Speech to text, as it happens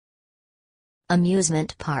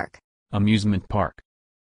Amusement park. Amusement park.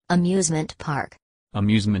 Amusement park.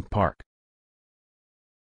 Amusement park.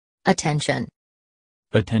 Attention.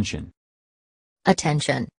 Attention.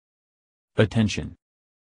 Attention. Attention.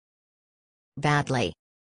 Badly.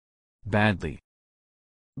 Badly.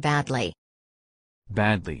 Badly.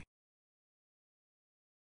 Badly.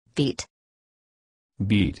 Beat.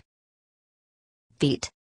 Beat. Beat.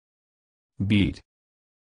 Beat.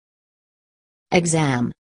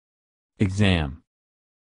 Exam. Exam.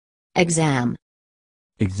 Exam.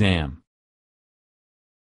 Exam.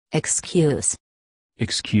 Excuse.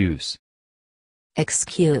 Excuse.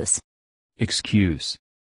 Excuse. Excuse.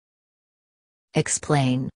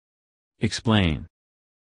 Explain. Explain.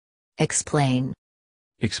 Explain.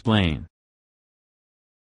 Explain.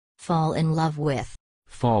 Fall in love with.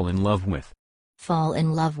 Fall in love with. Fall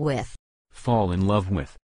in love with. Fall in love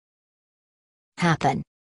with. Happen.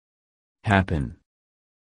 Happen.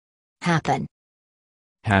 Happen.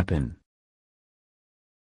 Happen.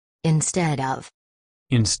 Instead of.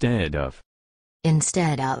 Instead of.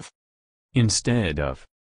 Instead of. Instead of.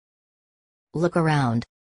 Look around.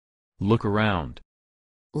 Look around.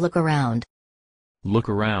 Look around. Look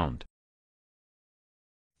around.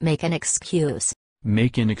 Make an excuse.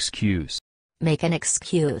 Make an excuse. Make an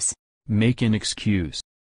excuse. Make an excuse.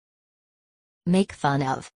 Make fun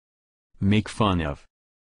of. Make fun of.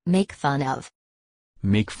 Make fun of.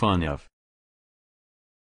 Make fun of.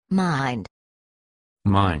 Mind.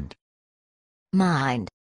 Mind. Mind.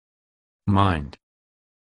 Mind.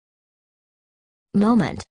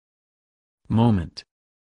 Moment. Moment.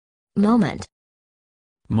 Moment.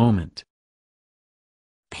 Moment.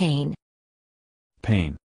 Pain.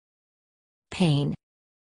 Pain. Pain.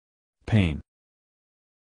 Pain.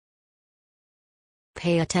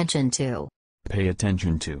 Pay attention to. Pay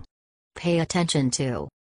attention to. Pay attention to.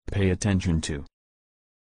 Pay attention to.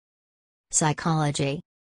 Psychology.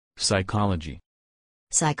 Psychology.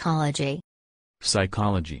 Psychology.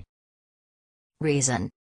 Psychology. Reason.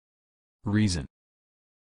 Reason.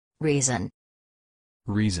 Reason.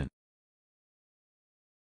 Reason.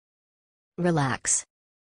 Relax.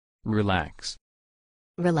 Relax.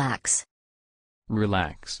 Relax.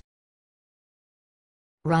 Relax.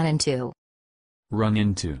 Run into. Run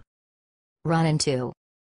into. Run into.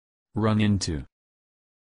 Run into.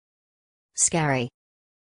 Scary.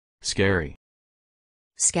 Scary.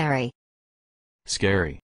 Scary.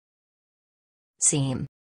 Scary. Seem.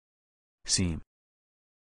 Seem.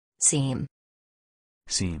 Seem.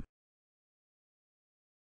 Seem.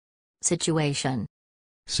 Situation.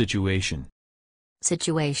 Situation.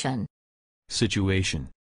 Situation. Situation.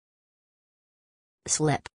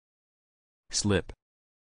 Slip. Slip.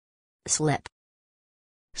 Slip.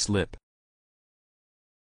 Slip.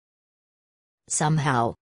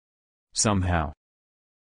 Somehow. Somehow.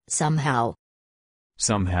 Somehow.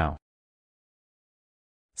 Somehow.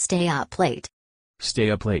 Stay up late. Stay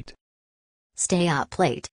up late. Stay up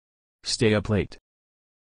late. Stay up late.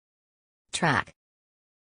 Track.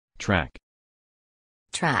 Track.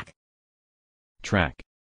 Track. Track.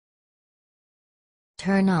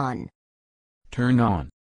 Turn on. Turn on.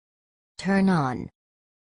 Turn on.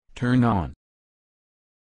 Turn on.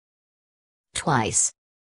 Twice.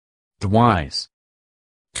 Twice.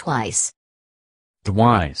 Twice.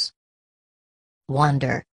 Twice.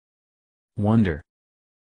 Wonder. Wonder.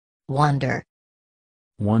 Wonder.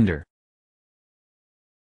 Wonder.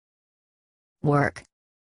 Work.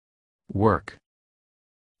 Work.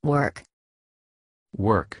 Work.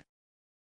 Work.